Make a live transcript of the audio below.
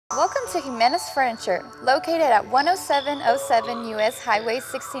Welcome to Ximena's Furniture, located at 10707 US Highway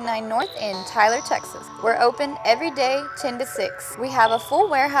 69 North in Tyler, Texas. We're open every day 10 to 6. We have a full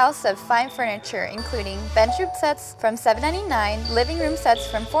warehouse of fine furniture, including bedroom sets from $7.99, living room sets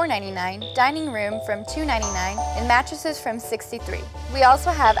from $4.99, dining room from $2.99, and mattresses from $63. We also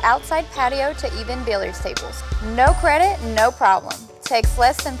have outside patio to even billiards tables. No credit, no problem. Takes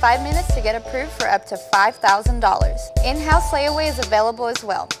less than 5 minutes to get approved for up to $5,000. In-house layaway is available as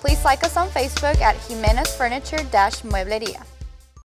well. Please like us on Facebook at Ximena's Furniture-Muebleria.